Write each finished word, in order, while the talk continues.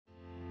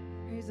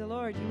Praise the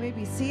Lord. You may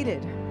be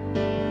seated.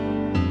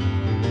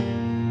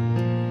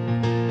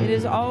 It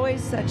is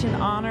always such an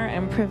honor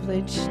and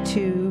privilege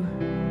to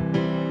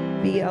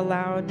be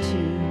allowed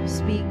to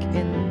speak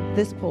in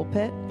this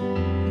pulpit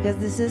because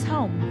this is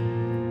home.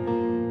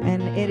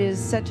 And it is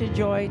such a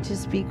joy to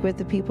speak with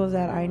the people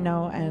that I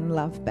know and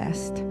love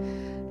best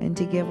and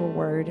to give a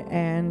word.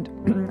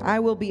 And I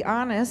will be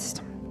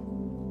honest,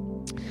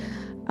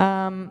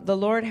 the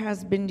Lord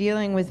has been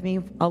dealing with me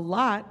a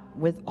lot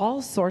with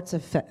all sorts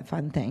of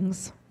fun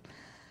things.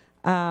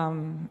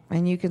 And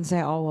you can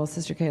say, oh, well,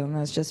 Sister Caitlin,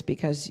 that's just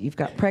because you've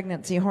got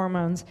pregnancy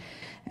hormones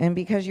and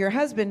because your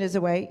husband is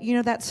away. You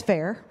know, that's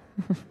fair.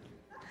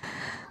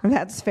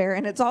 That's fair.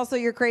 And it's also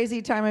your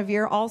crazy time of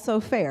year,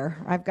 also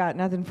fair. I've got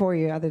nothing for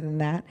you other than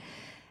that.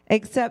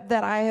 Except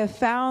that I have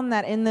found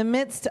that in the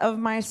midst of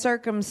my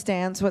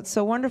circumstance, what's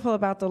so wonderful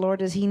about the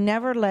Lord is He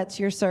never lets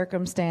your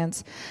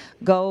circumstance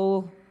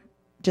go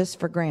just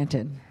for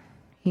granted.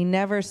 He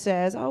never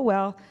says, oh,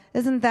 well,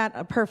 isn't that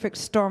a perfect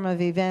storm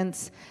of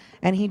events?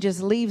 And He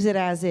just leaves it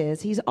as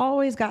is. He's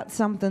always got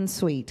something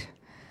sweet.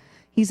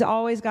 He's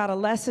always got a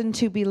lesson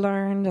to be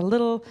learned, a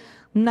little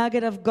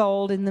nugget of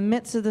gold in the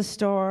midst of the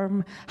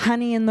storm,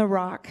 honey in the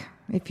rock,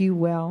 if you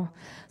will,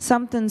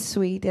 something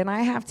sweet. And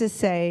I have to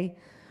say,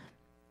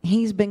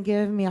 He's been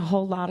giving me a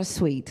whole lot of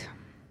sweet.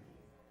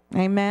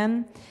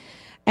 Amen.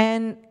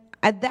 And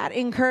that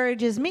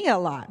encourages me a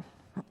lot.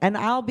 And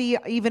I'll be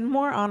even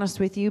more honest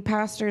with you.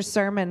 Pastor's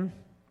sermon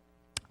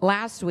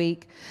last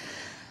week,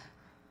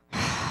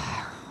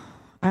 I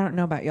don't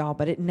know about y'all,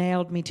 but it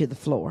nailed me to the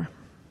floor.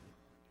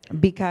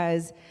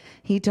 Because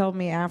he told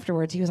me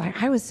afterwards, he was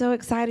like, I was so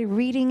excited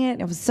reading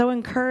it. I was so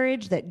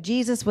encouraged that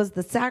Jesus was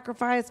the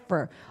sacrifice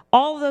for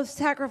all those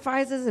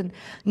sacrifices. And,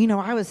 you know,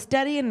 I was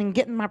studying and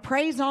getting my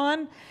praise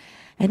on.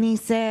 And he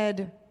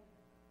said,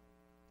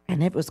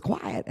 and it was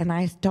quiet. And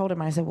I told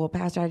him, I said, well,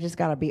 Pastor, I just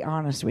got to be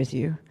honest with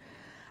you.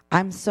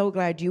 I'm so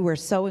glad you were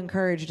so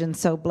encouraged and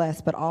so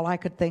blessed. But all I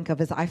could think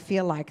of is I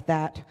feel like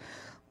that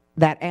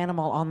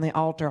animal on the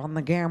altar on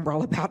the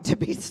gambrel about to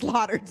be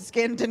slaughtered,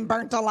 skinned, and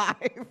burnt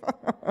alive.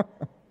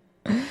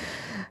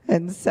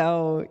 And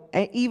so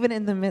even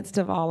in the midst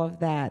of all of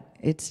that,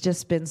 it's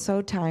just been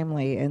so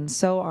timely and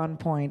so on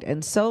point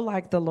and so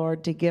like the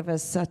Lord to give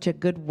us such a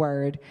good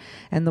word.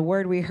 And the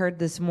word we heard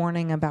this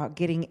morning about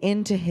getting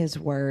into His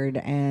word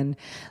and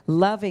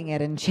loving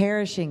it and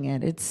cherishing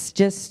it, it's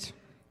just,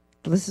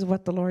 this is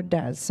what the Lord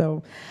does.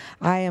 So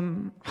I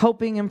am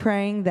hoping and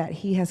praying that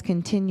He has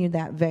continued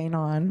that vein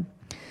on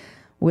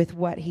with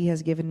what He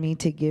has given me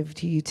to give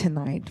to you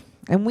tonight.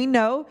 And we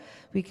know,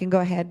 we can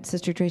go ahead,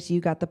 Sister Tracy,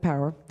 you got the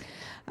power.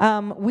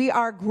 We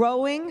are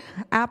growing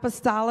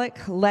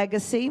apostolic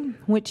legacy,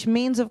 which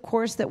means, of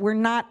course, that we're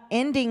not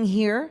ending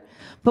here,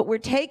 but we're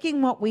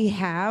taking what we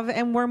have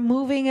and we're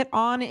moving it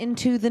on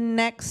into the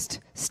next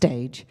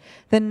stage,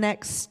 the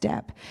next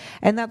step.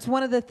 And that's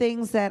one of the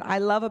things that I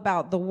love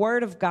about the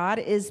Word of God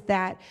is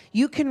that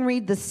you can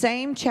read the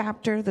same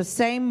chapter, the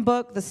same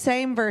book, the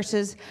same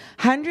verses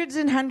hundreds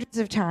and hundreds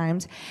of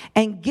times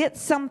and get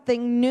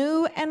something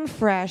new and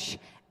fresh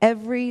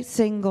every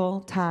single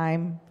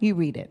time you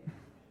read it.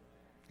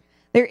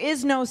 There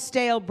is no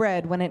stale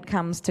bread when it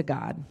comes to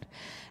God.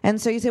 And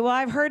so you say, well,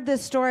 I've heard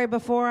this story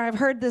before. I've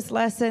heard this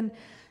lesson.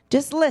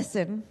 Just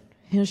listen.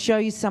 He'll show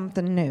you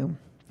something new.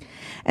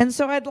 And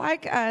so I'd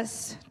like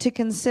us to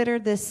consider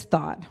this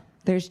thought.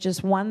 There's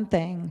just one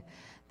thing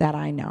that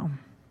I know.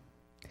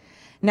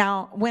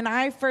 Now, when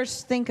I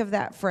first think of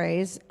that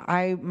phrase,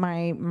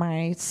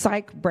 my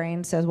psych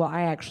brain says, well,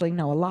 I actually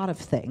know a lot of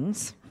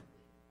things.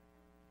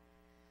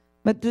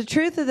 But the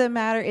truth of the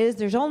matter is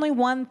there's only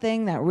one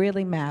thing that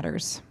really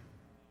matters.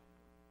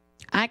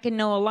 I can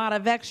know a lot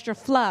of extra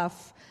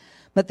fluff,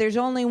 but there's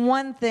only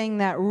one thing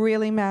that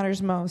really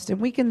matters most. And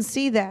we can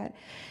see that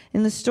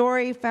in the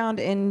story found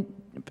in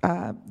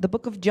the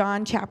book of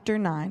John, chapter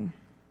 9.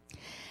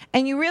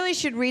 And you really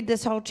should read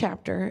this whole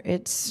chapter.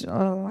 It's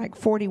like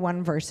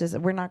 41 verses.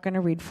 We're not going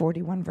to read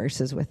 41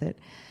 verses with it.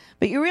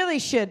 But you really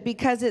should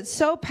because it's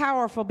so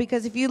powerful.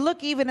 Because if you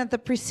look even at the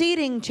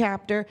preceding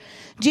chapter,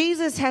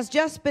 Jesus has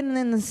just been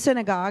in the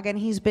synagogue and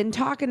He's been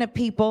talking to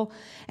people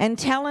and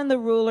telling the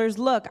rulers,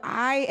 look,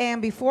 I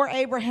am, before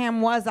Abraham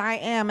was, I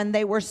am. And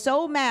they were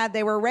so mad,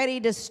 they were ready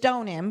to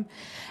stone Him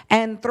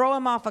and throw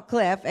Him off a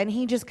cliff. And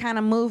He just kind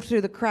of moved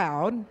through the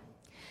crowd.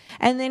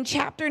 And then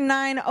chapter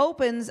 9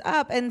 opens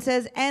up and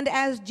says, and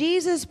as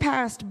Jesus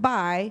passed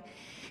by,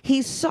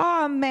 He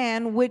saw a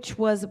man which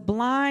was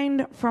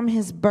blind from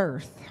his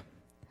birth.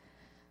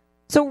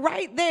 So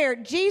right there,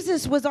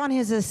 Jesus was on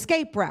His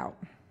escape route.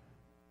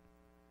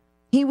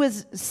 He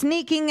was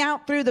sneaking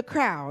out through the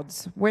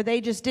crowds where they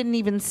just didn't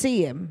even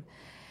see Him.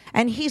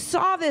 And He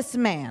saw this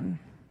man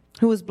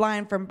who was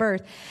blind from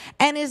birth.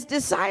 And His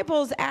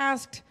disciples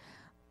asked,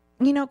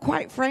 you know,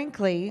 quite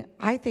frankly,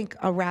 I think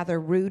a rather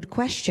rude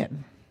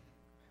question.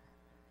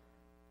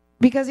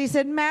 Because He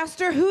said,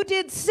 Master, who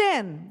did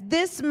sin,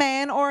 this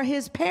man or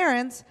his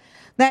parents,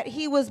 that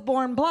he was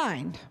born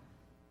blind?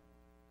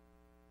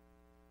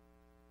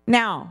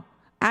 Now,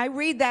 I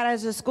read that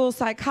as a school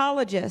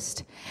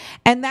psychologist,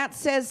 and that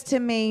says to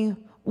me,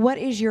 what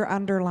is your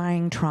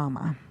underlying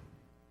trauma?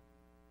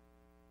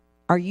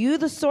 Are you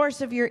the source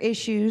of your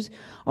issues,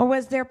 or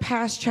was there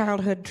past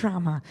childhood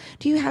trauma?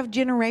 Do you have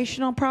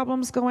generational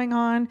problems going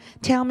on?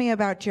 Tell me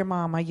about your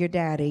mama, your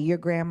daddy, your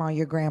grandma,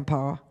 your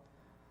grandpa.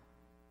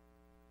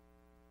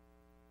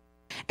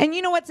 And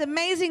you know what's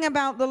amazing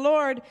about the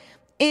Lord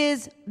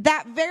is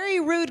that very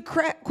rude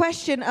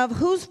question of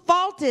whose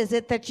fault is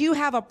it that you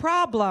have a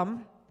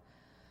problem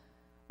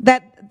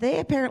that they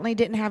apparently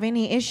didn't have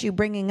any issue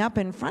bringing up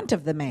in front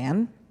of the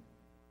man.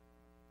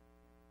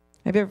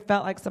 Have you ever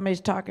felt like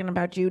somebody's talking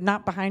about you,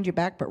 not behind your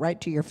back, but right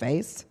to your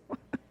face?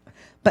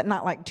 But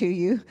not like to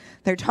you.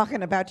 They're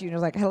talking about you, and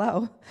you're like,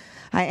 hello,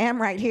 I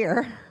am right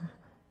here.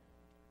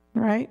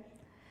 Right?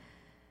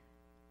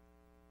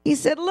 He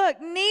said,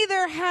 look,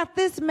 neither hath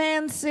this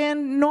man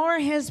sinned nor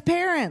his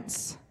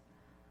parents.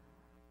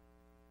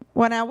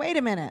 Well, now, wait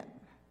a minute.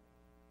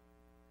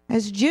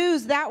 As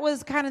Jews, that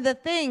was kind of the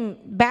thing.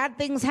 Bad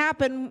things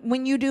happen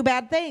when you do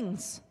bad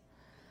things.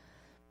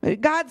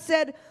 God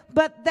said,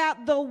 but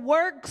that the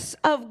works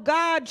of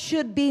God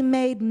should be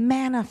made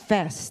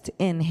manifest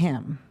in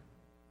him.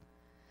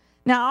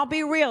 Now, I'll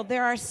be real.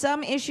 There are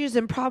some issues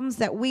and problems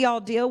that we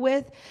all deal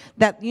with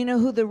that, you know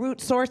who the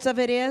root source of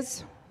it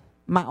is?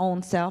 My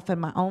own self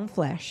and my own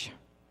flesh.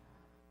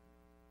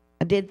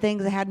 I did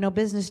things I had no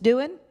business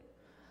doing.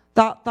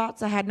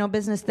 Thoughts I had no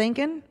business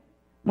thinking.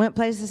 Went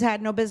places I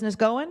had no business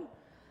going.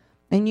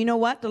 And you know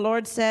what? The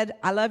Lord said,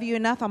 I love you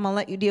enough. I'm going to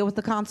let you deal with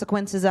the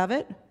consequences of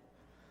it.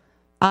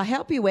 I'll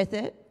help you with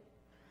it.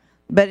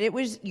 But it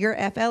was your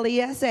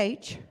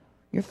flesh,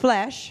 your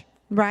flesh,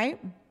 right?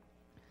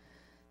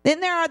 Then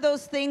there are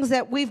those things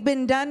that we've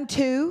been done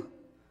to.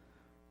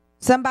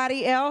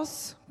 Somebody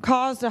else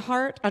caused a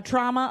hurt, a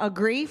trauma, a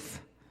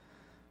grief,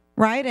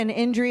 right? An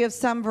injury of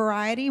some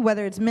variety,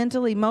 whether it's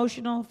mental,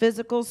 emotional,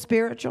 physical,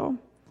 spiritual.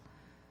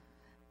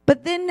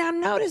 But then now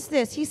notice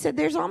this. He said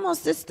there's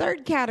almost this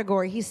third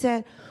category. He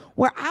said,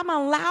 where I'm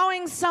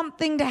allowing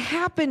something to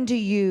happen to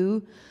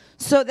you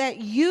so that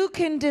you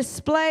can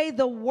display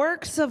the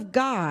works of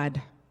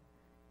God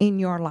in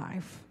your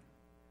life.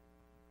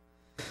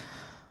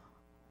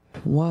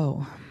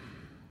 Whoa.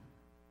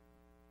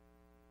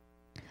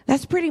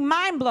 That's pretty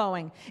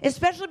mind-blowing,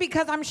 especially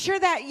because I'm sure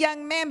that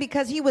young man,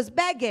 because he was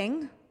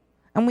begging,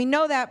 and we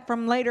know that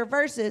from later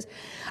verses,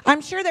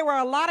 I'm sure there were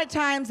a lot of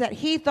times that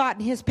he thought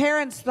and his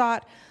parents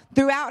thought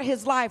throughout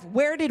his life,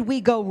 where did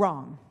we go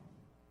wrong?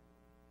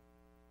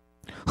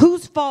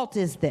 Whose fault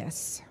is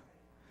this?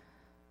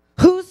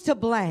 Who's to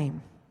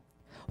blame?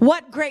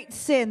 What great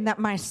sin that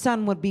my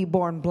son would be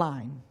born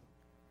blind?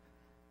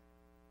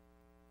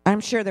 I'm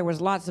sure there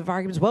was lots of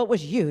arguments. Well, it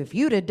was you. If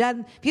you'd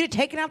have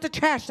taken out the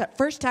trash that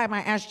first time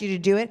I asked you to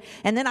do it,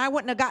 and then I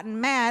wouldn't have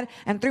gotten mad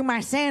and threw my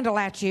sandal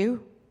at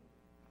you.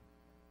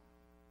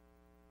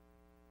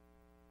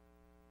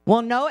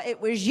 Well, no,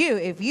 it was you.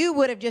 If you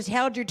would have just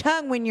held your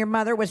tongue when your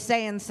mother was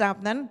saying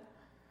something.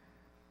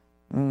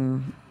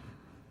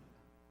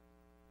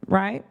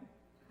 Right?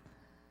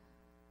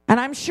 And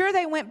I'm sure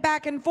they went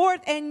back and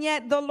forth, and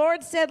yet the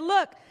Lord said,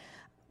 look,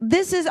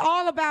 this is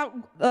all about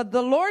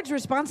the Lord's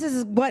response. This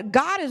is what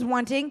God is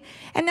wanting.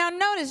 And now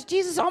notice,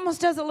 Jesus almost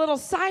does a little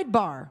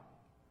sidebar.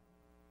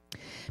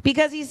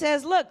 Because he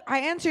says, look, I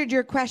answered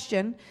your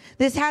question.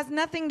 This has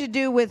nothing to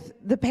do with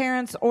the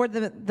parents or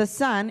the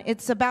son.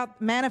 It's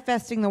about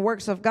manifesting the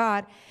works of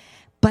God.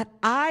 But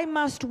I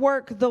must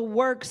work the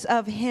works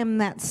of him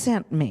that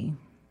sent me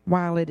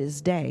while it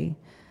is day.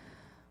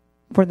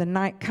 For the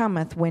night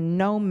cometh when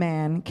no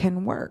man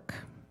can work.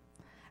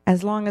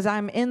 As long as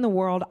I'm in the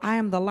world, I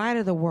am the light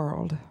of the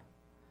world.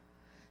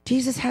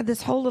 Jesus had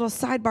this whole little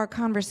sidebar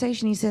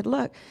conversation. He said,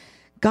 look,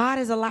 God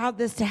has allowed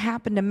this to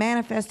happen to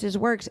manifest his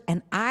works,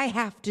 and I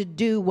have to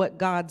do what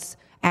God's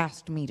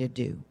asked me to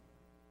do.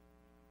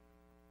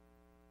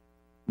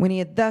 When he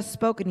had thus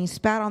spoken, he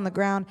spat on the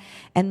ground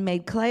and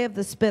made clay of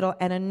the spittle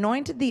and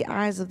anointed the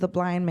eyes of the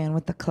blind man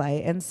with the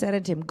clay and said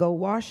unto him, go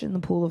wash in the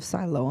pool of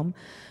Siloam,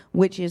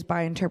 which is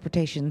by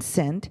interpretation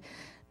sent.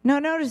 Now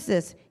notice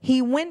this.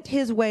 He went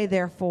his way,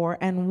 therefore,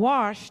 and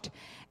washed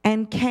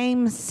and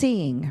came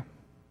seeing.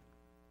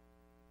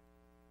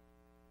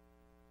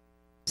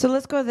 So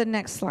let's go to the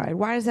next slide.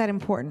 Why is that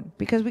important?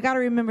 Because we got to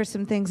remember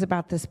some things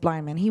about this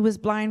blind man. He was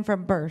blind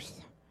from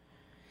birth.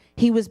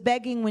 He was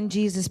begging when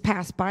Jesus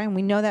passed by, and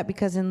we know that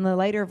because in the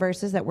later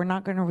verses that we're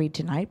not going to read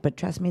tonight, but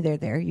trust me, they're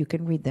there. You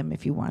can read them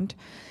if you want.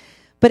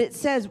 But it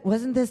says,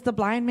 wasn't this the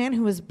blind man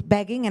who was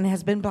begging and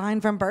has been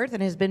blind from birth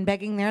and has been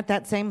begging there at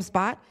that same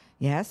spot?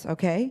 Yes,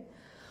 okay.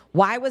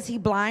 Why was he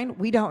blind?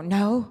 We don't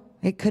know.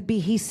 It could be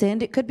he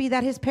sinned. It could be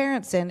that his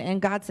parents sinned,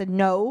 and God said,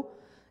 no,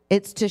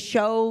 it's to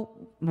show,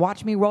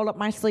 watch me roll up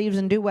my sleeves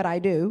and do what I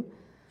do.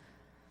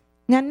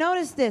 Now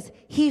notice this.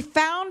 He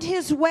found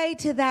his way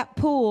to that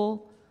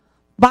pool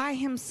by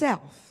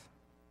himself.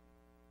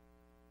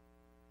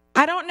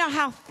 I don't know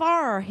how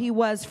far he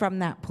was from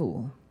that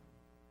pool.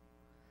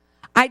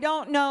 I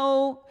don't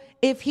know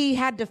if he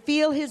had to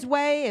feel his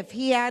way, if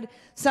he had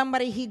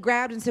somebody he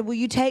grabbed and said, will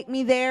you take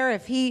me there?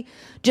 If he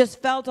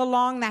just felt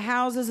along the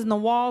houses and the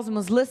walls and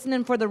was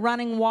listening for the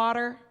running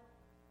water.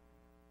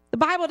 The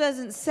Bible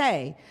doesn't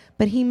say,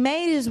 but he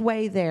made his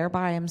way there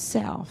by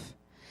himself.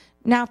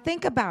 Now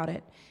think about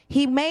it.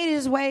 He made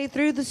his way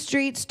through the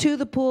streets to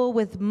the pool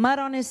with mud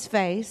on his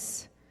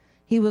face.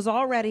 He was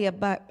already a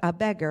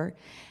beggar.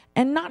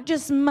 And not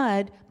just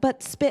mud,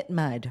 but spit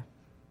mud.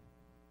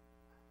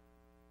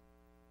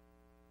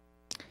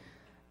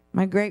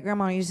 My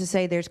great-grandma used to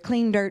say there's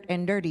clean dirt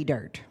and dirty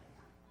dirt.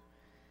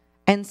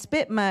 And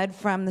spit mud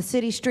from the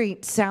city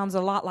streets sounds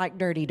a lot like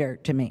dirty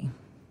dirt to me.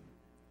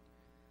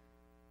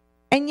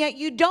 And yet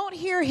you don't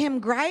hear him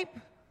gripe.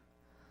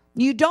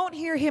 You don't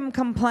hear him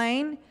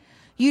complain.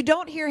 You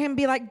don't hear him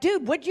be like,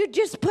 dude, what'd you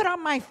just put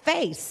on my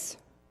face?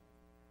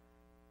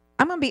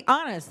 I'm going to be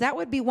honest. That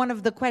would be one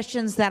of the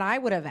questions that I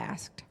would have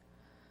asked.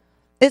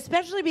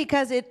 Especially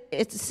because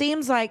it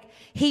seems like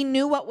he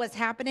knew what was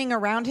happening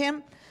around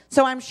him.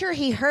 So I'm sure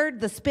he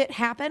heard the spit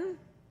happen.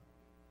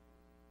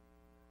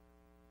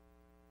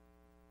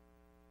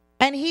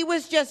 And he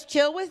was just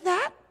chill with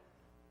that.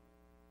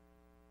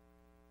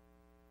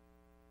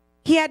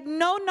 He had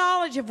no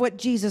knowledge of what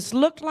Jesus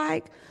looked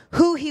like,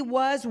 who he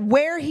was,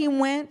 where he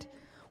went,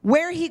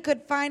 where he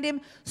could find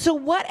him. So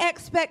what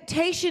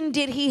expectation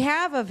did he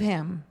have of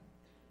him?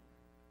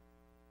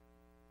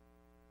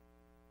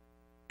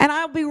 And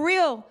I'll be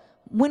real,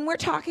 when we're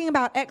talking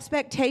about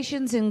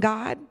expectations in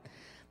God,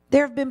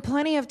 there have been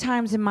plenty of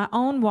times in my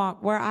own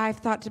walk where I've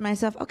thought to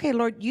myself, okay,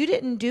 Lord, you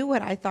didn't do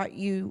what I thought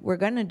you were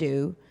going to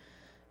do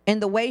in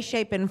the way,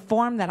 shape, and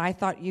form that I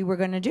thought you were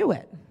going to do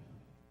it.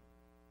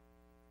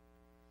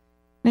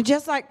 Now,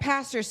 just like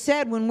Pastor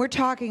said, when we're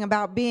talking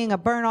about being a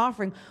burnt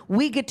offering,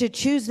 we get to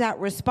choose that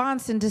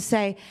response and to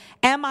say,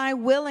 am I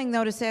willing,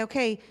 though, to say,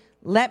 okay,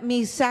 let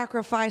me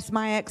sacrifice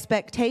my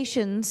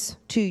expectations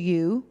to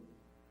you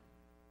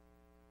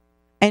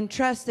and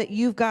trust that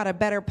you've got a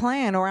better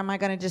plan? Or am I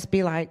going to just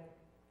be like,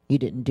 you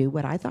didn't do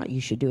what I thought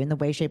you should do in the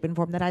way, shape, and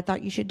form that I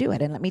thought you should do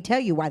it. And let me tell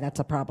you why that's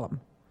a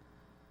problem.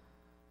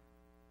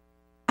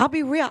 I'll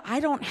be real. I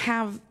don't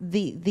have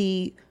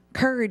the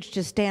courage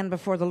to stand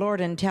before the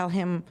Lord and tell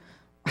him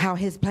how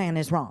his plan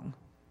is wrong.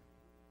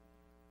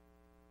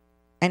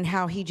 And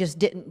how he just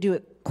didn't do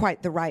it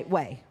quite the right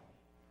way.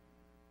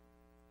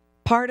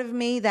 Part of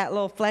me, that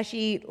little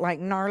fleshy, like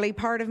gnarly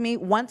part of me,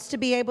 wants to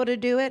be able to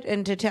do it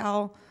and to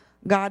tell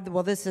God,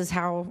 well, this is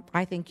how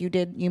I think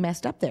you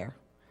messed up there.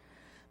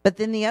 But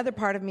then the other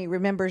part of me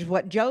remembers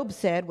what Job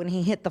said when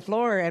he hit the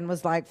floor and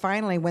was like,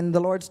 finally, when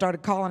the Lord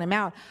started calling him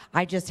out,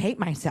 I just hate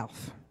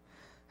myself.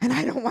 And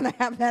I don't want to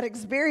have that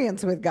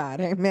experience with God.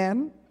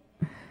 Amen.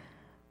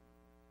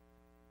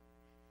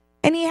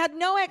 And he had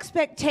no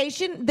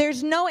expectation.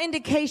 There's no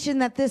indication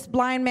that this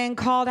blind man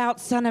called out,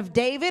 Son of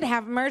David,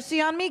 have mercy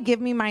on me, give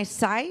me my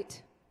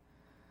sight.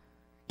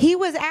 He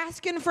was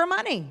asking for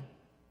money.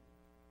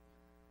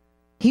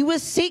 He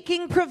was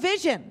seeking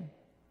provision.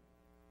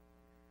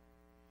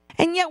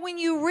 And yet when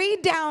you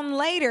read down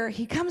later,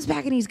 he comes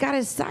back and he's got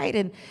his sight,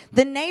 and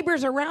the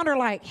neighbors around are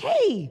like,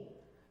 hey,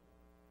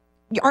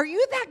 are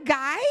you that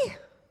guy?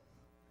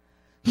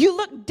 You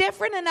look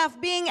different enough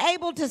being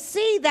able to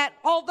see that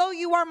although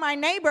you are my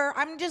neighbor,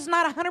 I'm just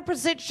not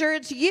 100% sure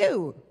it's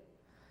you.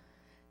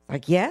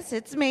 Like, yes,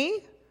 it's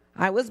me.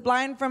 I was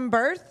blind from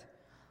birth.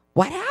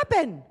 What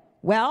happened?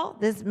 Well,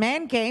 this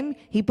man came,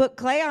 he put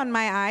clay on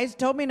my eyes,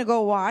 told me to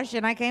go wash,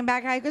 and I came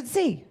back, I could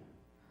see.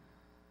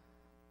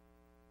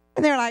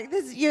 And they're like,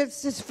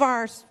 it's just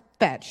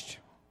far-fetched.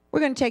 We're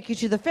going to take you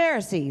to the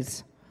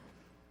Pharisees.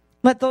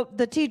 Let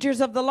the teachers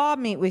of the law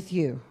meet with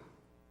you.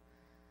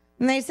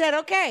 And they said,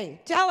 okay,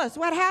 tell us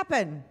what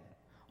happened.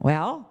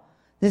 Well,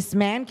 this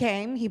man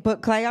came, he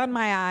put clay on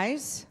my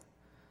eyes.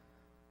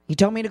 He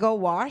told me to go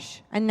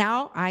wash, and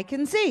now I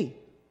can see.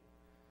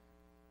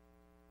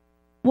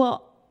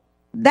 Well,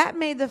 that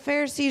made the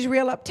Pharisees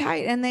real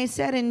uptight, and they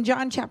said in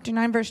John chapter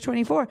 9, verse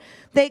 24,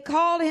 they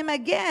called him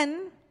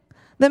again,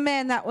 the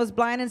man that was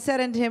blind, and said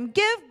unto him,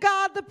 give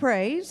God the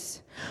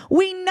praise.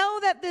 We know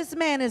that this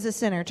man is a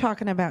sinner,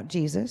 talking about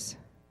Jesus.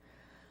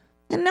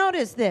 And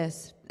notice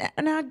this.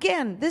 Now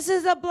again, this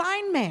is a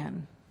blind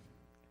man.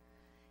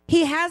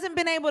 He hasn't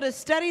been able to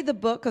study the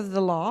book of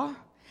the law.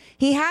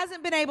 He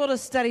hasn't been able to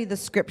study the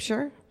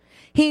scripture.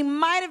 He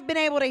might have been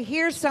able to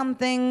hear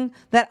something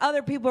that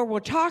other people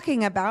were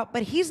talking about,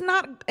 but he's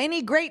not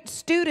any great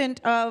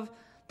student of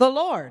the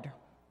Lord.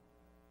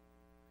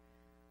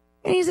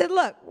 And he said,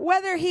 look,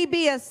 whether he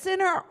be a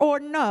sinner or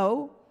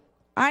no,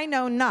 I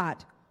know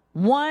not.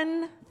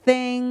 One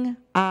thing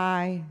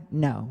I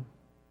know,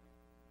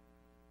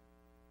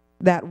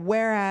 that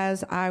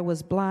whereas I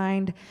was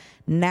blind,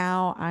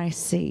 now I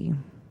see.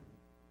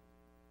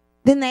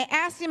 Then they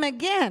asked him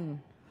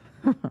again.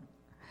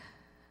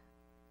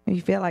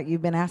 You feel like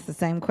you've been asked the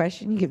same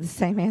question, you give the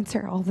same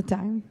answer all the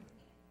time.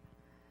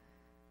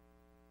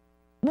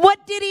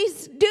 What did he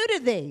do to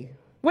thee?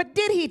 What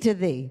did he to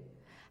thee?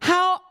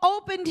 How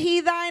opened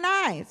he thine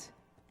eyes?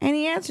 And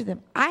he answered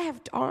them, I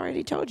have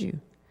already told you.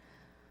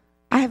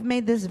 I have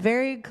made this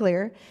very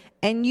clear,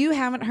 and you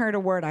haven't heard a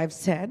word I've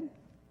said.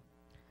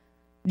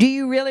 Do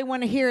you really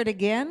want to hear it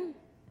again?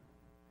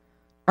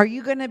 Are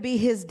you going to be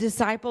his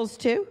disciples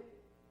too?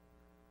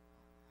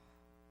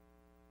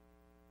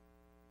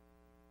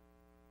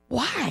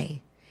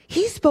 Why?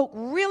 He spoke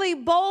really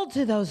bold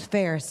to those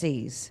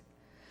Pharisees.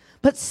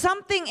 But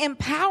something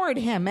empowered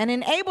him and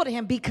enabled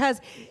him because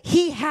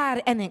he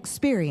had an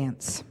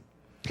experience.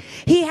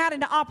 He had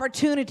an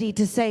opportunity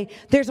to say,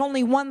 there's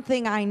only one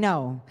thing I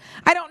know.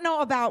 I don't know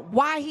about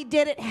why he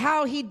did it,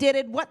 how he did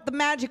it, what the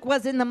magic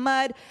was in the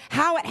mud,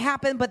 how it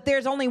happened, but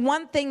there's only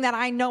one thing that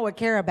I know or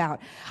care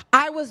about.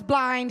 I was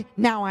blind,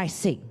 now I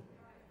see.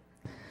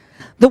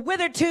 The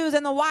withered twos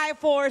and the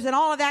Y4s and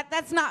all of that,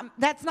 that's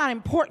not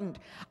important.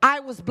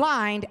 I was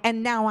blind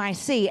and now I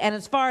see. And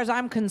as far as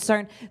I'm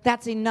concerned,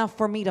 that's enough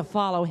for me to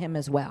follow him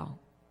as well.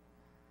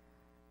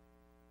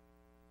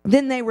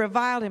 Then they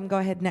reviled him. Go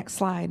ahead, next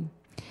slide.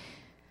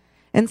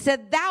 And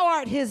said, thou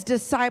art his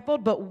disciple,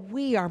 but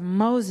we are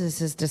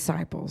Moses'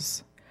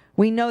 disciples.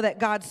 We know that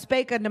God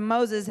spake unto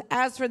Moses,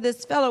 as for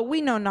this fellow,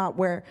 we know not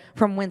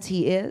from whence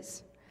he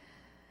is.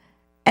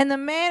 And the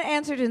man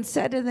answered and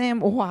said to them,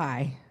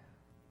 why?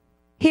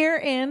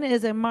 Herein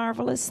is a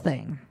marvelous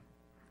thing,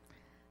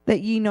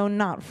 that ye know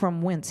not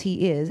from whence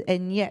he is,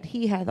 and yet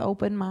he hath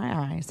opened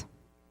my eyes.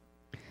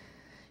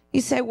 You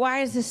say,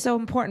 why is this so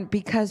important?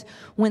 Because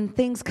when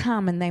things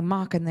come and they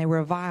mock and they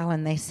revile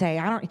and they say,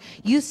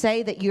 you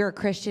say that you're a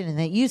Christian and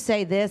that you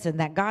say this and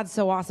that God's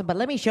so awesome, but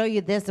let me show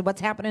you this and what's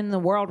happening in the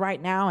world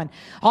right now and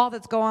all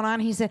that's going on.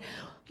 He said,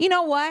 you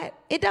know what?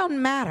 It doesn't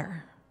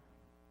matter.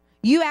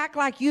 You act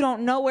like you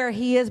don't know where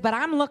he is, but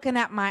I'm looking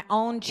at my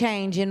own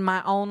change in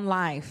my own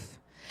life.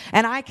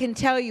 And I can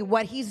tell you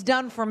what he's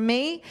done for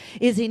me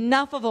is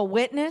enough of a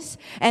witness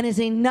and is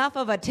enough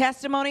of a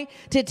testimony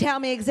to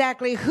tell me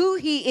exactly who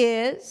he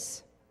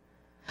is,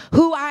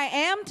 who I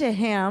am to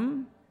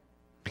him,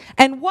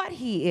 and what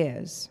he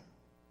is.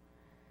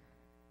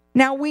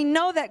 Now we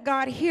know that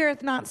God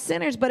heareth not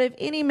sinners, but if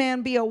any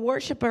man be a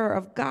worshiper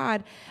of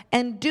God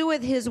and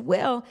doeth his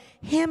will,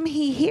 him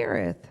he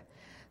heareth.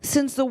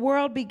 Since the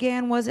world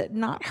began, was it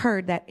not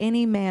heard that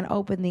any man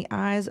opened the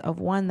eyes of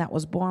one that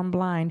was born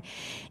blind?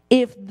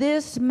 If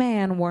this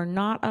man were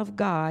not of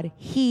God,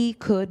 he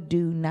could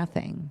do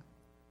nothing.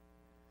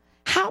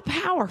 How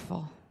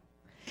powerful.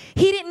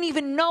 He didn't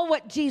even know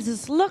what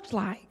Jesus looked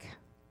like.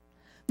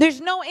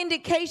 There's no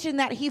indication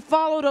that he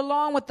followed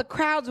along with the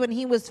crowds when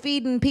he was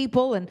feeding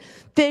people and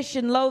fish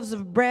and loaves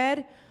of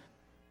bread.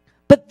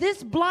 But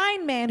this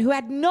blind man who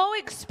had no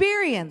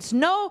experience,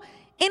 no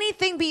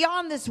anything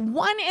beyond this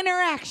one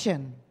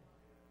interaction,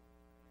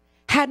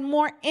 had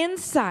more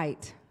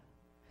insight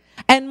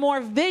and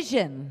more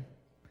vision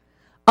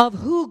of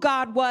who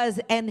God was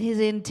and his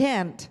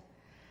intent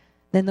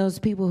than those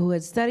people who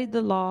had studied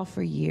the law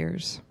for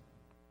years.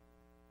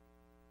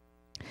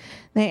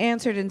 They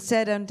answered and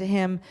said unto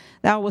him,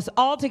 thou wast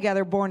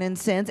altogether born in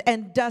sins,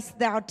 and dost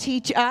thou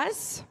teach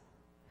us?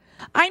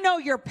 I know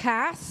your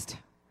past.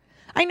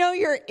 I know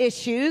your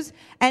issues,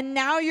 and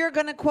now you're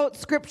going to quote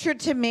scripture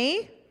to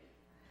me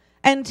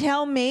and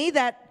tell me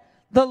that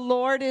the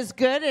Lord is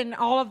good and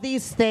all of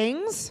these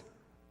things?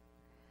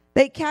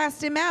 They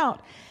cast him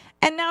out.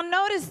 And now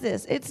notice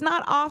this. It's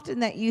not often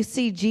that you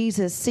see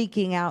Jesus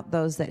seeking out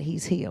those that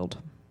he's healed.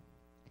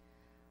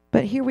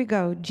 But here we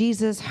go.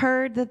 Jesus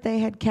heard that they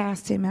had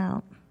cast him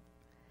out.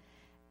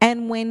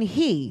 And when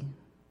he,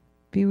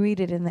 if you read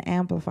it in the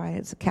Amplified,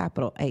 it's a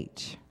capital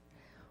H.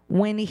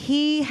 When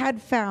he had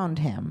found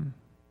him,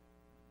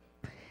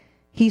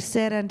 he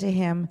said unto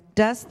him,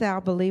 dost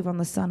thou believe on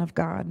the Son of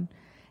God? And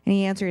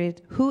he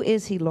answered, who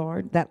is he,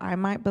 Lord, that I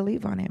might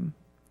believe on him?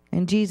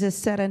 And Jesus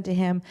said unto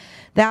him,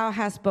 thou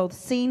hast both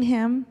seen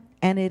him,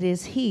 and it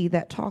is he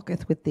that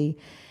talketh with thee.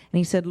 And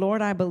he said,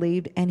 Lord, I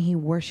believed, and he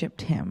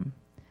worshiped him.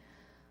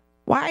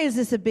 Why is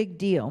this a big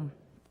deal?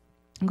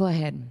 Go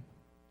ahead.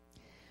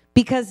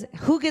 Because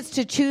who gets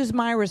to choose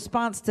my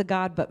response to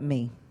God but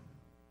me?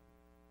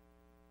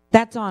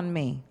 That's on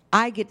me.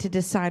 I get to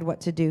decide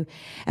what to do.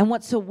 And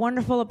what's so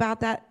wonderful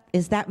about that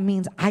is that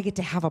means I get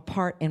to have a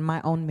part in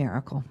my own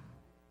miracle.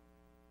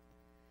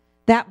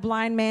 That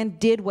blind man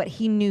did what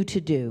he knew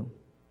to do.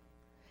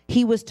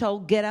 He was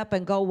told, get up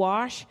and go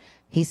wash.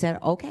 He said,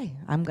 okay,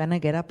 I'm going to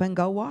get up and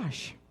go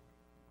wash.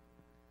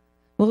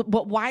 Well,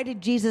 but why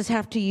did Jesus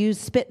have to use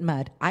spit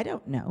mud? I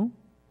don't know.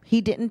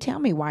 He didn't tell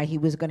me why he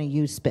was going to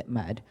use spit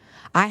mud.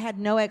 I had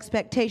no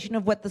expectation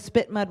of what the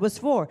spit mud was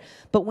for.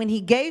 But when he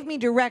gave me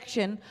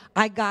direction,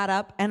 I got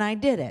up and I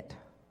did it.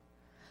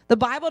 The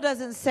Bible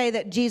doesn't say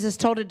that Jesus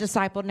told a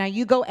disciple, now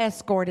you go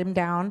escort him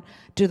down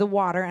to the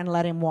water and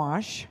let him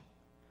wash.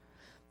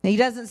 He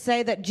doesn't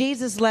say that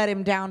Jesus led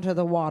him down to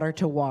the water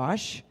to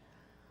wash.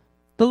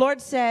 The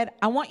Lord said,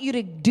 I want you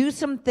to do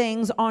some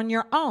things on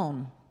your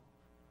own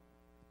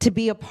to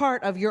be a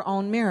part of your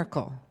own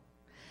miracle.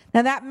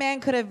 Now that man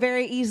could have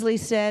very easily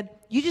said,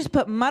 you just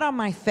put mud on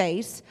my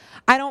face.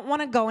 I don't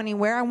want to go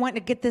anywhere. I want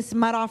to get this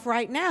mud off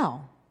right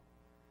now.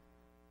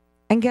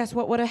 And guess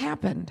what would have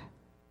happened?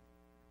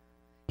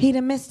 He'd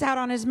have missed out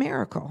on his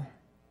miracle.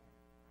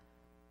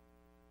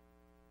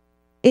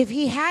 if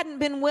he hadn't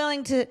been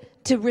willing to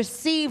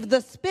receive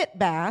the spit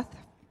bath,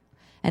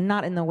 and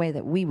not in the way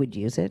that we would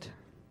use it,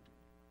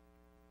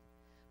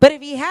 but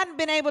if he hadn't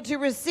been able to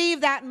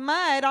receive that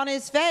mud on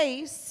his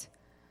face,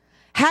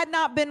 had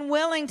not been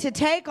willing to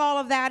take all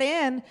of that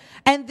in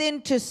and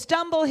then to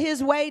stumble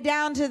his way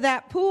down to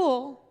that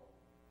pool,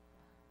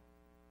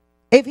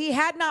 if he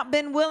had not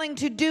been willing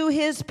to do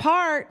his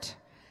part,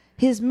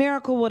 his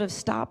miracle would have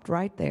stopped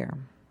right there.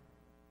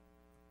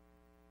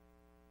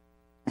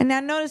 And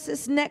now notice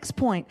this next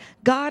point.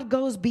 God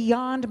goes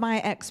beyond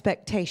my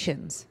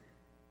expectations.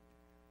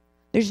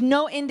 There's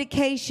no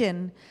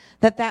indication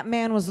that that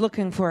man was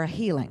looking for a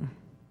healing.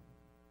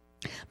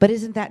 But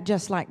isn't that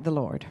just like the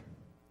Lord?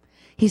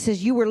 He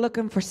says, you were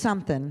looking for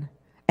something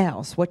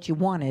else, what you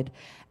wanted,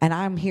 and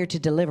I'm here to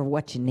deliver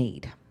what you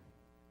need.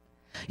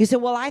 You say,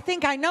 well, I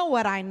think I know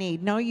what I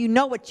need. No, you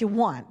know what you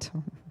want.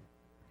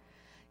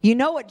 You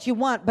know what you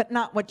want, but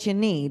not what you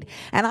need.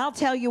 And I'll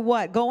tell you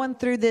what, going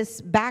through this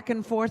back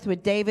and forth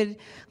with David,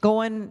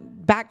 going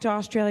back to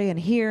Australia and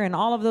here and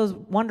all of those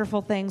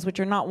wonderful things, which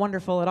are not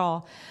wonderful at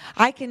all,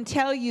 I can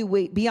tell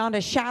you beyond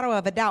a shadow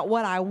of a doubt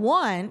what I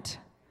wanted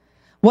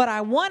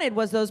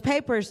was those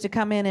papers to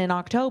come in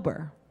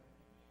October.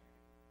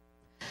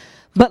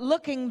 But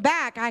looking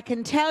back, I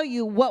can tell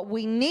you what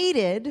we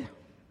needed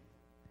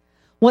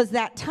was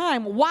that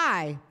time.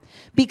 Why?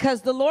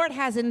 Because the Lord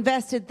has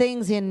invested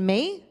things in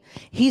me.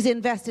 He's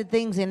invested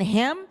things in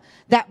him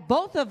that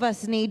both of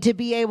us need to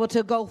be able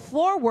to go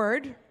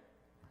forward.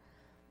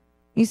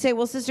 You say,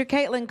 well, Sister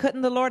Caitlin,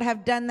 couldn't the Lord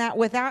have done that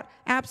without?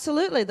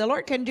 Absolutely. The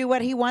Lord can do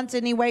what he wants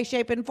any way,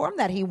 shape, and form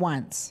that he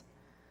wants.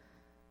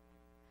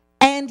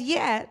 And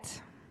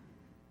yet,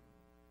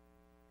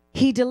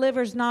 he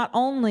delivers not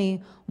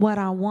only what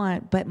I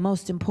want, but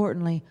most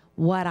importantly,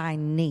 what I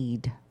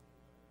need.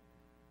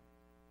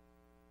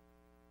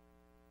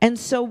 And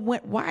so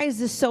why is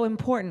this so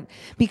important?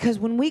 Because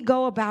when we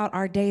go about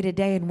our day to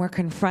day and we're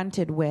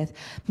confronted with,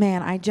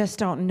 man, I just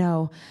don't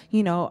know,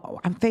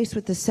 I'm faced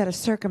with this set of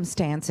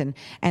circumstance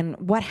and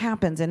what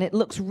happens, and it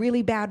looks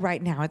really bad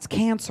right now. It's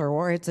cancer,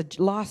 or it's a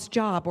lost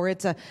job, or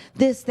it's a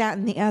this, that,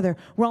 and the other.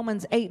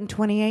 Romans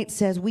 8:28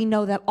 says, we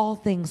know that all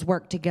things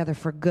work together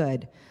for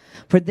good,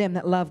 for them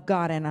that love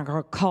God and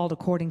are called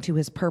according to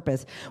his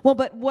purpose. Well,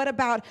 but what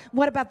about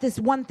this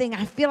one thing?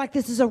 I feel like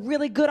this is a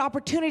really good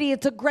opportunity.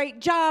 It's a great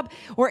job,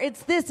 or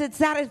it's this, it's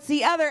that, it's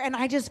the other, and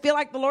I just feel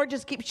like the Lord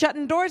just keeps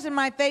shutting doors in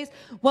my face.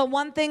 Well,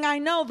 one thing I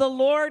know, the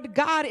Lord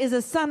God is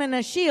a sun and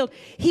a shield.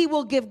 He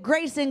will give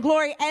grace and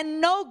glory, and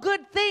no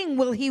good thing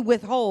will he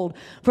withhold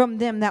from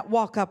them that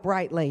walk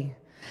uprightly.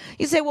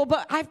 You say, well,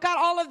 but I've got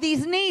all of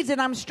these needs,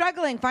 and I'm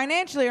struggling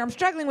financially, or I'm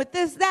struggling with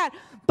this, that.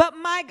 But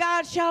my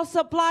God shall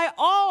supply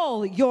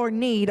all your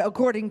need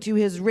according to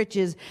his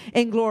riches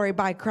in glory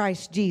by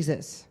Christ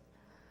Jesus.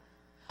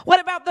 What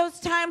about those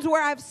times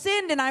where I've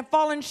sinned and I've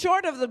fallen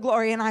short of the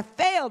glory and I've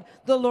failed?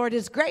 The Lord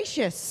is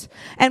gracious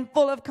and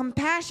full of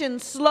compassion,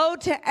 slow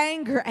to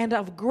anger, and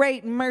of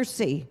great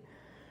mercy.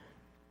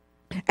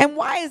 And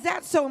why is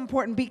that so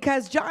important?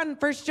 Because 1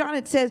 John,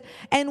 it says,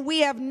 and we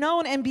have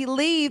known and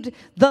believed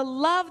the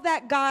love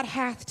that God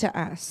hath to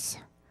us.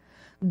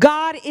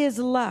 God is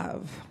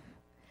love.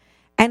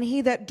 And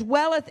he that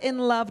dwelleth in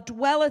love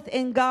dwelleth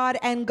in God,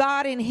 and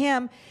God in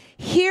him.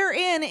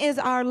 Herein is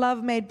our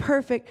love made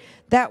perfect,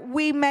 that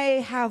we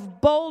may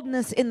have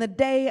boldness in the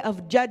day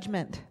of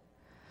judgment.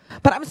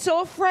 But I'm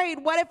so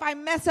afraid, what if I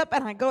mess up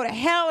and I go to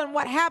hell, and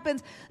what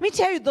happens? Let me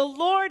tell you, the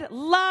Lord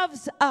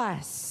loves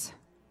us.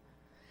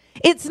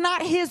 It's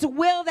not his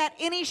will that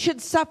any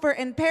should suffer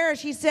and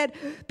perish. He said,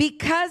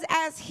 because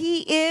as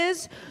he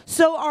is,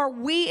 so are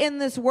we in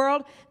this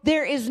world.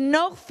 There is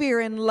no fear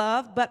in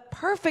love, but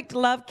perfect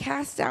love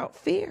casts out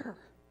fear.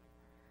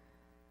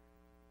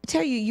 I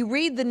tell you, you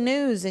read the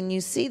news and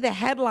you see the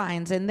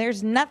headlines, and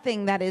there's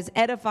nothing that is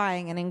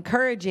edifying and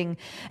encouraging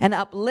and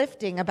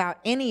uplifting about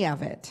any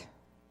of it.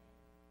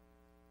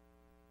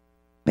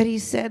 But he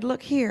said,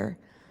 look here.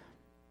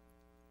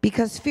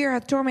 Because fear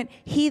hath torment,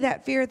 he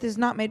that feareth is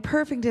not made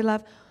perfect in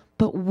love.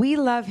 But we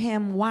love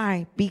him.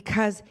 Why?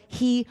 Because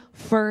he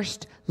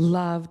first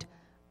loved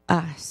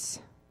us.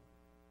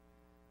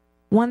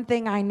 One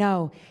thing I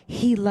know,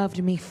 he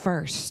loved me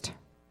first.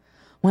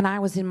 When I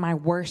was in my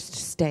worst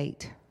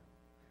state.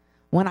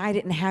 When I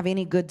didn't have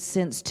any good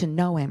sense to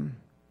know him.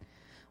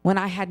 When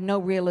I had no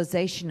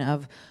realization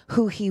of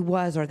who he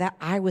was, or that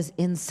I was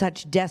in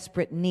such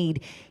desperate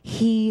need.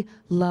 He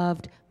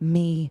loved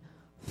me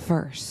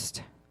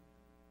first.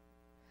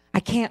 I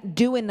can't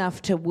do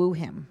enough to woo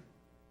him.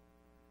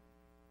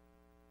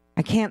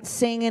 I can't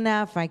sing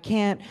enough. I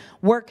can't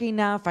work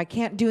enough. I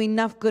can't do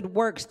enough good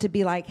works to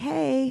be like,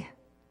 hey,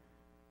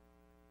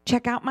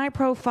 check out my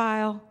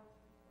profile.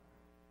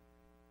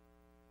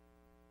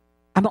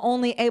 I'm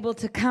only able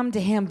to come to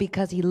him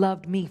because he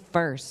loved me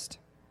first.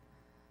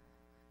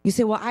 You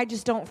say, well, I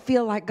just don't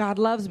feel like God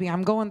loves me.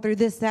 I'm going through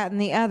this, that,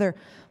 and the other.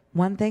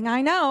 One thing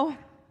I know,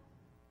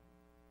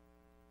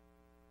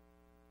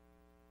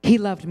 he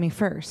loved me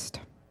first.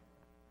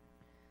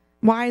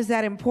 Why is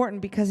that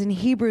important? Because in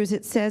Hebrews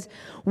it says,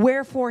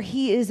 wherefore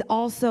he is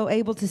also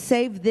able to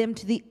save them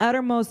to the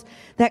uttermost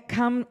that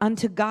come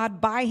unto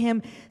God by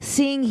him,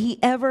 seeing he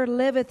ever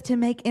liveth to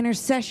make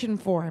intercession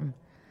for him.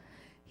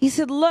 He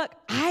said, look,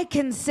 I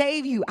can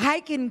save you.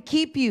 I can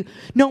keep you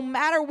no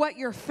matter what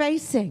you're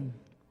facing.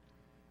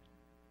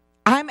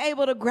 I'm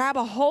able to grab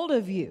a hold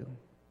of you.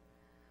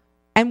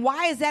 And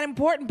why is that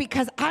important?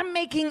 Because I'm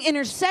making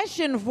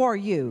intercession for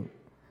you.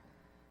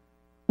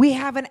 We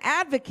have an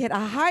advocate, a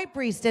high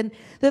priest, and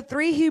the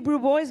 3 Hebrew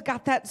boys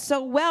got that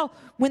so well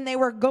when they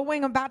were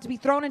about to be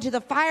thrown into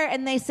the fire,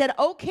 and they said,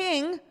 O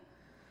king,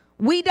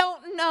 we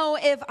don't know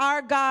if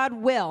our God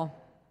will.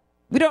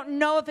 We don't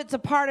know if it's a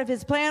part of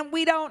his plan.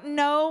 We don't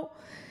know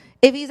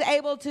if he's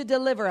able to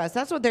deliver us.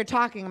 That's what they're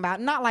talking about.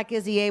 Not like,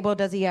 is he able,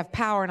 does he have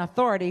power and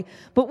authority?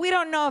 But we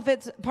don't know if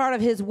it's part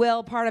of his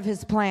will, part of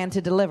his plan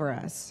to deliver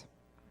us.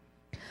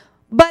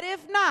 But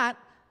if not,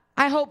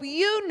 I hope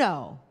you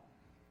know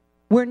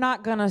we're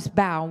not going to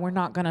bow. We're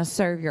not going to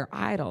serve your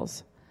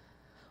idols.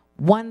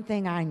 One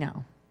thing I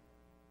know.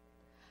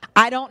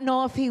 I don't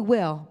know if he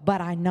will, but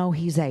I know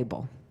he's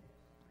able.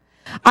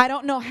 I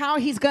don't know how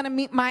he's going to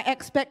meet my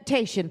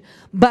expectation,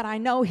 but I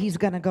know he's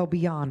going to go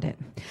beyond it.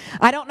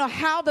 I don't know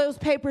how those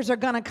papers are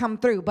going to come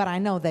through, but I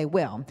know they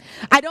will.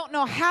 I don't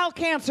know how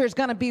cancer is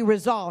going to be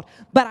resolved,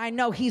 but I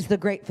know he's the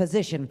great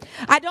physician.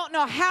 I don't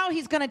know how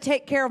he's going to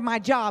take care of my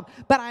job,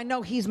 but I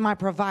know he's my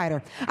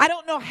provider. I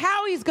don't know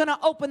how he's going to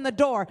open the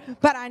door,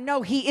 but I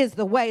know he is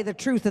the way, the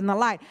truth, and the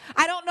light.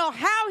 I don't know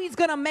how he's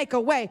going to make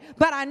a way,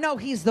 but I know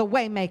he's the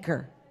way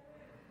maker.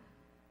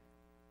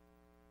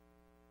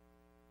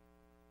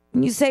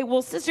 And you say,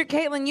 well, Sister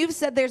Caitlin, you've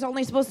said there's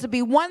only supposed to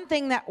be one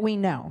thing that we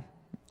know.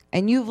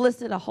 And you've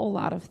listed a whole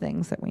lot of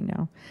things that we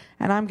know.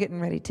 And I'm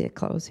getting ready to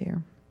close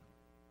here.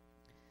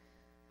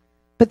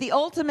 But the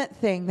ultimate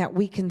thing that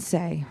we can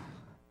say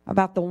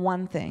about the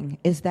one thing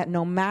is that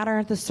no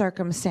matter the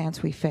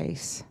circumstance we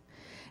face,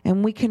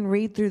 and we can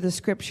read through the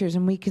scriptures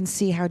and we can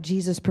see how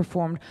Jesus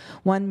performed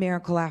one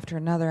miracle after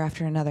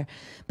another.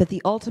 But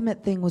the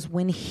ultimate thing was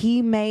when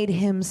he made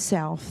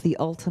himself the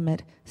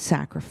ultimate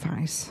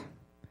sacrifice.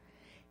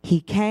 He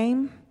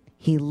came,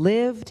 he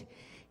lived,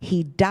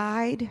 he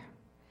died,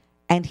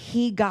 and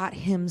he got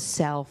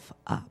himself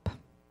up.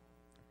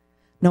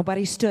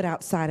 Nobody stood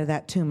outside of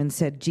that tomb and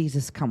said,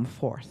 Jesus, come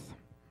forth.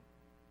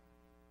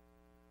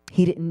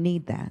 He didn't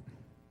need that.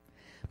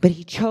 But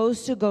he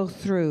chose to go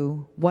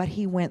through what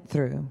he went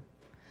through,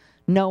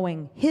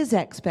 knowing his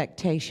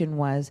expectation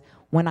was,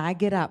 when I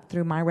get up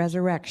through my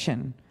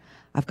resurrection,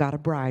 I've got a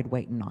bride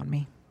waiting on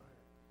me.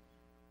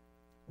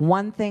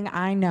 One thing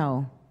I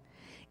know,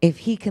 if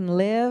he can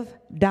live,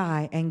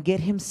 die, and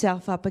get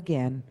himself up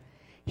again,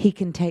 he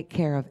can take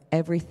care of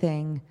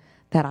everything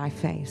that I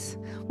face.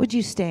 Would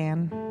you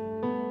stand?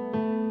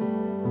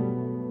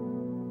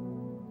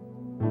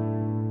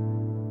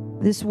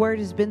 This word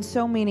has been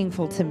so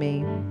meaningful to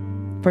me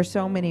for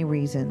so many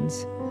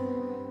reasons.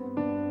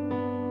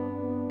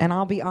 And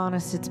I'll be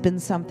honest, it's been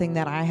something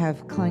that I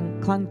have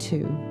clung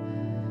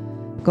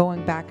to,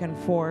 going back and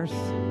forth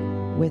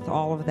with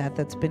all of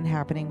that's been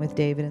happening with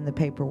David and the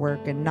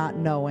paperwork and not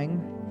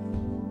knowing.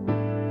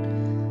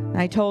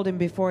 I told him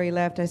before he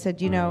left, I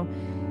said,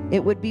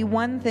 it would be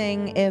one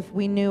thing if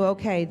we knew,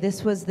 okay,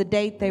 this was the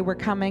date they were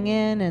coming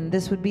in and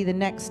this would be the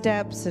next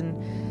steps.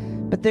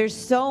 But there's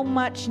so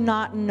much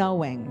not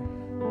knowing.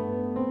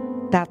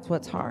 That's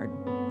what's hard.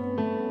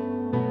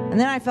 And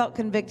then I felt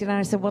convicted and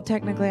I said, well,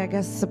 technically, I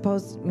guess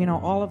suppose,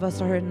 all of us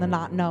are in the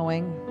not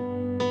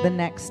knowing the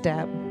next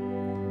step.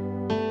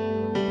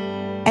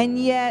 And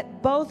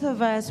yet both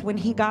of us, when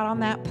he got on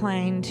that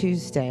plane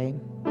Tuesday,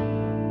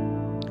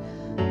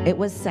 it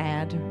was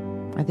sad.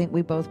 I think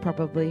we both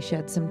probably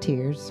shed some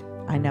tears.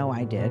 I know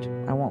I did.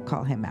 I won't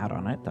call him out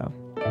on it, though.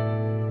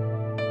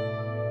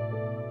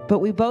 But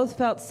we both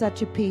felt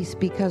such a peace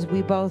because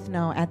we both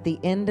know at the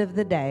end of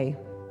the day,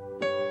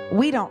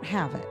 we don't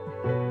have it.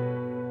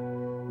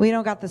 We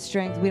don't got the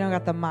strength. We don't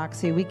got the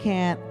moxie. We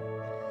can't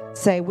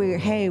say,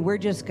 we're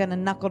just going to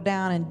knuckle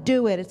down and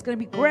do it. It's going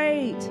to be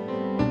great.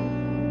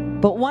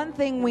 But one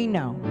thing we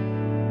know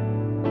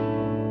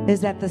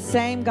is that the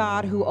same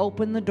God who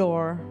opened the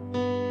door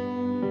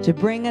to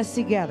bring us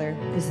together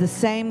is the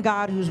same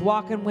God who's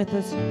walking with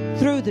us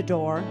through the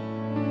door,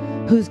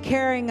 who's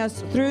carrying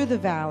us through the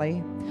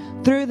valley,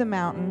 through the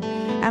mountain.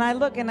 And I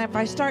look, and if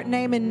I start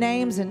naming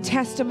names and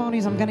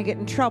testimonies, I'm going to get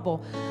in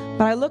trouble.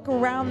 But I look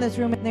around this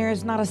room, and there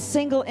is not a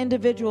single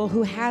individual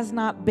who has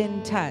not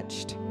been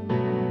touched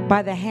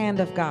by the hand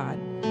of God.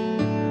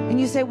 And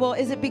you say, well,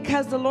 is it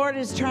because the Lord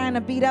is trying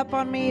to beat up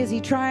on me? Is he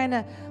trying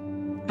to?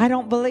 I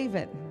don't believe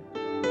it.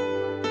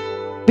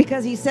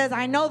 Because he says,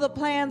 I know the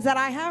plans that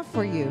I have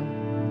for you.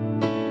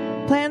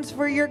 Plans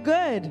for your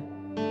good,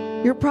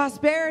 your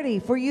prosperity,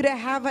 for you to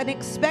have an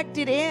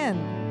expected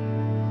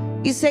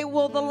end. You say,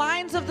 well, the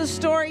lines of the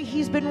story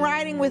he's been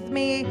writing with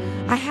me,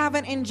 I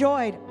haven't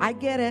enjoyed. I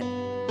get it.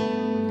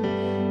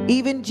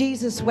 Even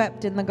Jesus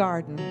wept in the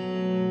garden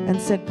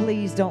and said,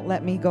 please don't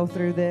let me go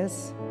through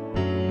this.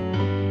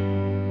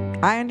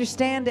 I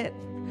understand it.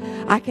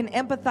 I can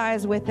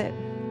empathize with it.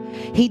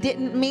 He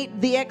didn't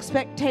meet the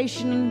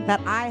expectation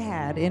that I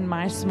had in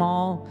my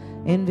small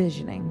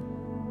envisioning.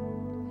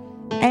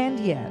 And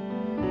yet,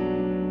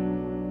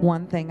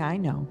 one thing I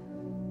know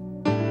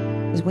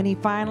is when he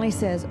finally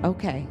says,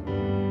 okay,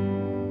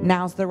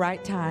 now's the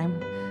right time.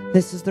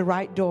 This is the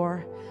right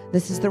door.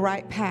 This is the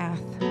right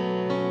path.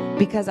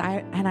 Because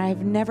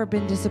I've never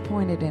been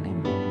disappointed in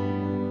him.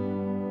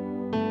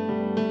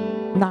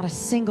 Not a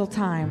single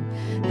time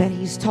that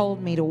he's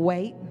told me to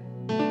wait,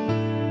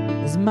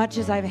 as much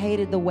as I've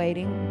hated the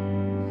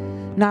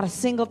waiting. Not a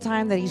single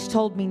time that he's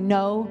told me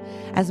no,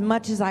 as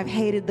much as I've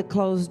hated the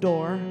closed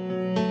door.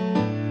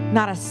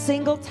 Not a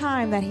single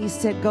time that he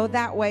said, go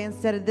that way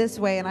instead of this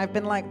way, and I've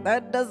been like,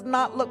 that does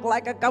not look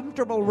like a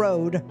comfortable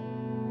road.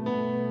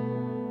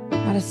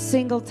 Not a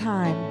single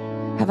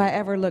time have I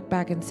ever looked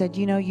back and said,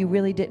 you know, you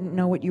really didn't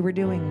know what you were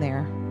doing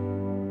there.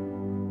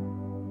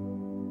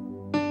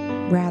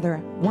 Rather,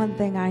 one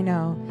thing I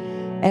know,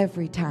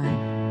 every time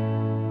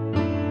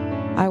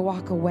I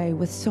walk away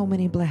with so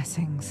many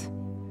blessings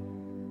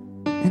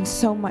and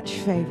so much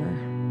favor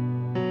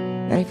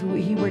that if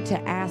he were to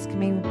ask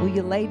me, will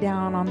you lay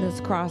down on this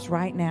cross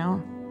right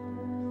now?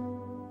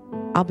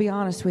 I'll be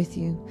honest with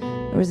you.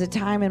 There was a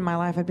time in my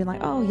life I'd been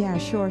like, oh yeah,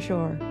 sure.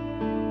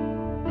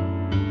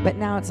 But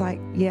now it's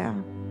like, yeah,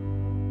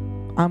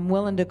 I'm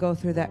willing to go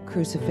through that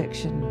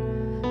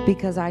crucifixion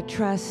because I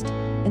trust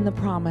in the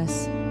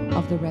promise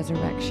of the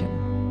resurrection.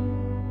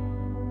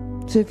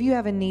 So if you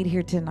have a need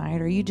here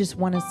tonight, or you just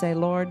want to say,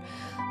 Lord,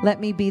 let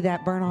me be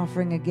that burnt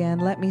offering again.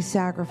 Let me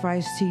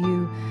sacrifice to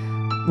you.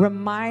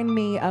 Remind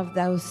me of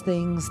those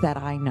things that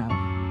I know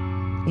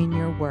in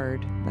your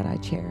word that I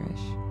cherish.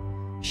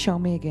 Show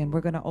me again.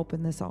 We're going to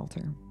open this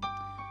altar.